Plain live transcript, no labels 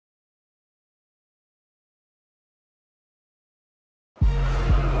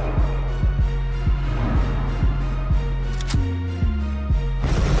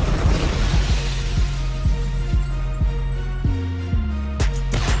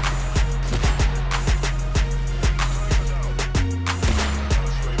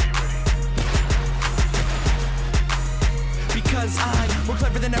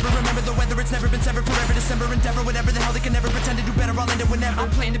I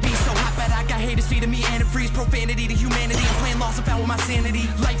plan to be so hot, but I got haters feeding me antifreeze, profanity to humanity. I'm playing lost and found with my sanity.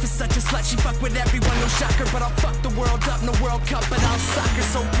 Life is such a slut, she fuck with everyone, no shocker. But I'll fuck the world up, no World Cup, but I'll soccer.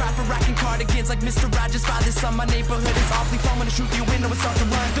 So proper, rocking cardigans like Mr. Rogers' father's son. My neighborhood is awfully fun when the truth you win, no it's start to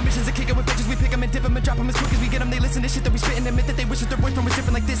run. The mission's a kicker with bitches, we pick them and dip them and drop them as quick as we get them. They listen to shit that we spit and admit that they wish that their boyfriend was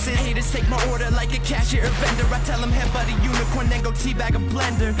different like this is. Haters take my order like a cashier or vendor. I tell them head buddy unicorn, then go teabag a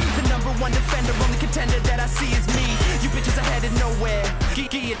blender. The #1 defender, only contender that I see is me. You bitches are headed nowhere.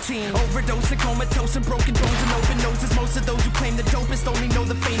 Guillotine, overdose and comatose and broken bones and open noses. Most of those who claim the dopest only know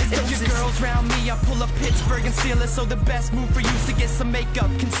the faintest doses. If your girls round me, I pull up Pittsburgh and steal it. So the best move for you is to get some makeup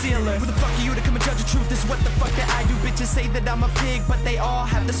concealer. Who the fuck are you to come and judge the truth? This is what the fuck that I do. Bitches say that I'm a pig, but they all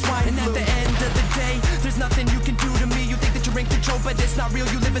have the swine flu. And at the end of the day, there's nothing you can do to me. You think that you're in control, but it's not real.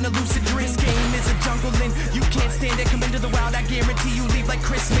 You live in a lucid dream. This game is a jungle and you can't stand it. Come into the wild, I guarantee you leave like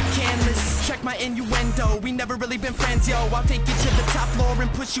Chris McCandless. Check my innuendo, we never really been friends, yo. I'll take you to the top floor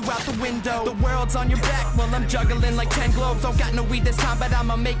and push you out the window. The world's on your back, well I'm juggling like 10 globes. Don't got no weed this time, but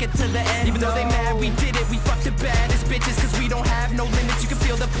I'ma make it to the end. Even though they mad, we did it, we fucked the baddest bitches. Cause we don't have no limits, you can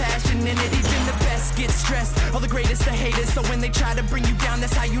feel the passion in it. Even the best get stressed, all the greatest are haters. So when they try to bring you down,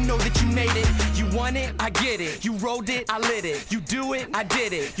 that's how you know that you made it. You want it, I get it. You rolled it, I lit it. You do it, I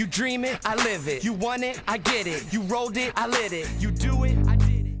did it. You dream it, I live it. You want it, I get it. You rolled it, I lit it. You do it, I did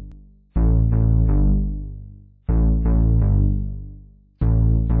it.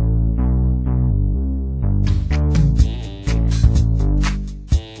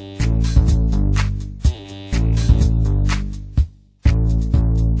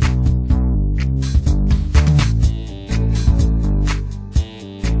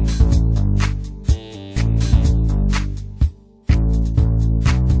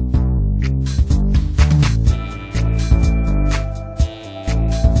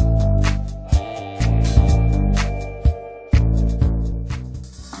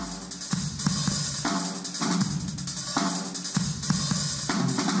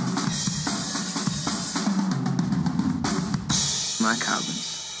 My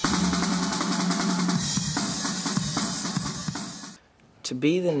Calvins. To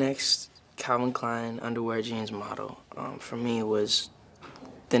be the next Calvin Klein underwear jeans model, for me was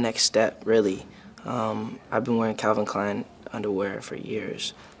the next step, really. I've been wearing Calvin Klein underwear for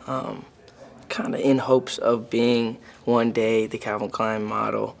years, kind of in hopes of being one day the Calvin Klein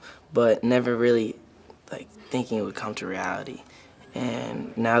model, but never really thinking it would come to reality.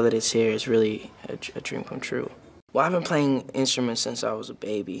 And now that it's here, it's really a dream come true. Well, I've been playing instruments since I was a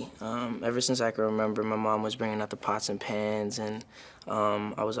baby. Ever since I can remember, my mom was bringing out the pots and pans, and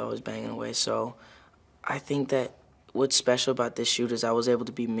I was always banging away. So I think that what's special about this shoot is I was able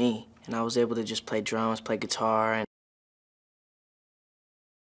to be me, and I was able to just play drums, play guitar. And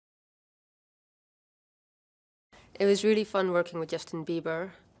it was really fun working with Justin Bieber.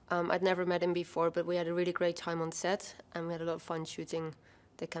 I'd never met him before, but we had a really great time on set, and we had a lot of fun shooting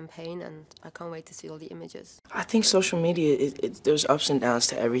the campaign, and I can't wait to see all the images. I think social media, there's ups and downs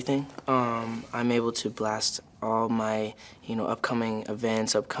to everything. I'm able to blast all my, upcoming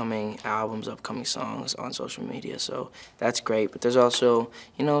events, upcoming albums, upcoming songs on social media, so that's great. But there's also,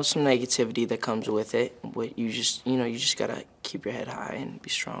 some negativity that comes with it. But you just gotta keep your head high and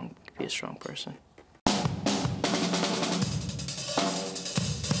be strong, be a strong person.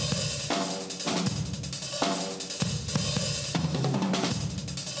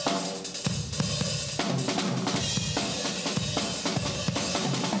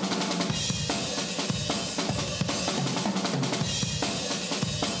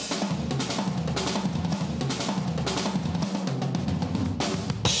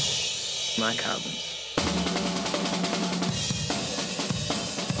 My Calvins.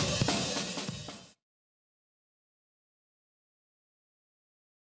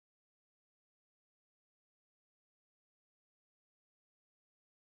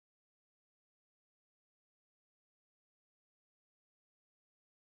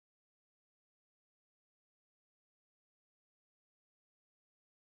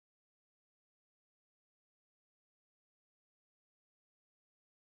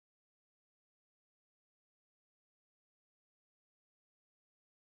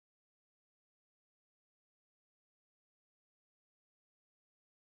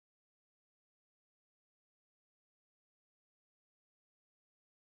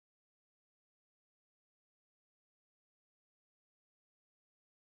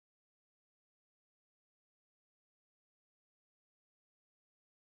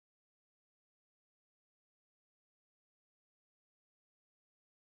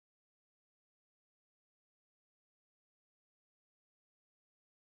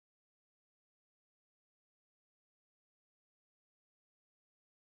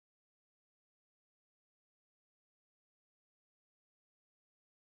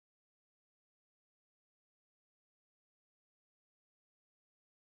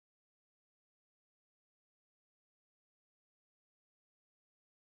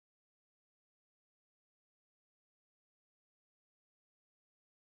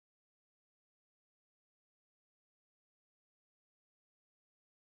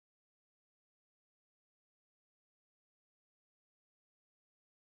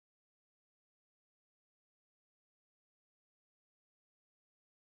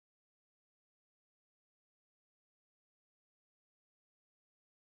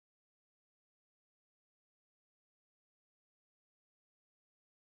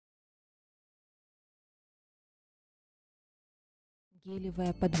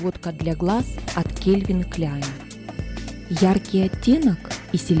 Гелевая подводка для глаз от Klein. Яркий оттенок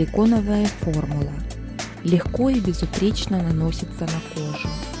и силиконовая формула. Легко и безупречно наносится на кожу.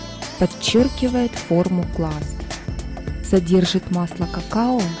 Подчеркивает форму глаз. Содержит масло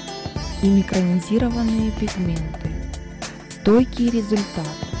какао и микронизированные пигменты. Стойкий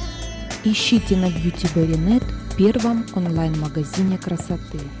результат. Ищите на Beauty.net, первом онлайн-магазине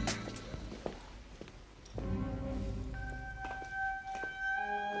красоты.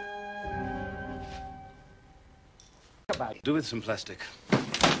 Do with some plastic.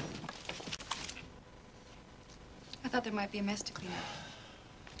 I thought there might be a mess to clean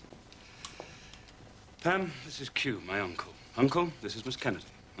up. Pam, this is Q, my uncle. Uncle, this is Miss Kennedy,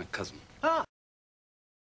 my cousin. Ah,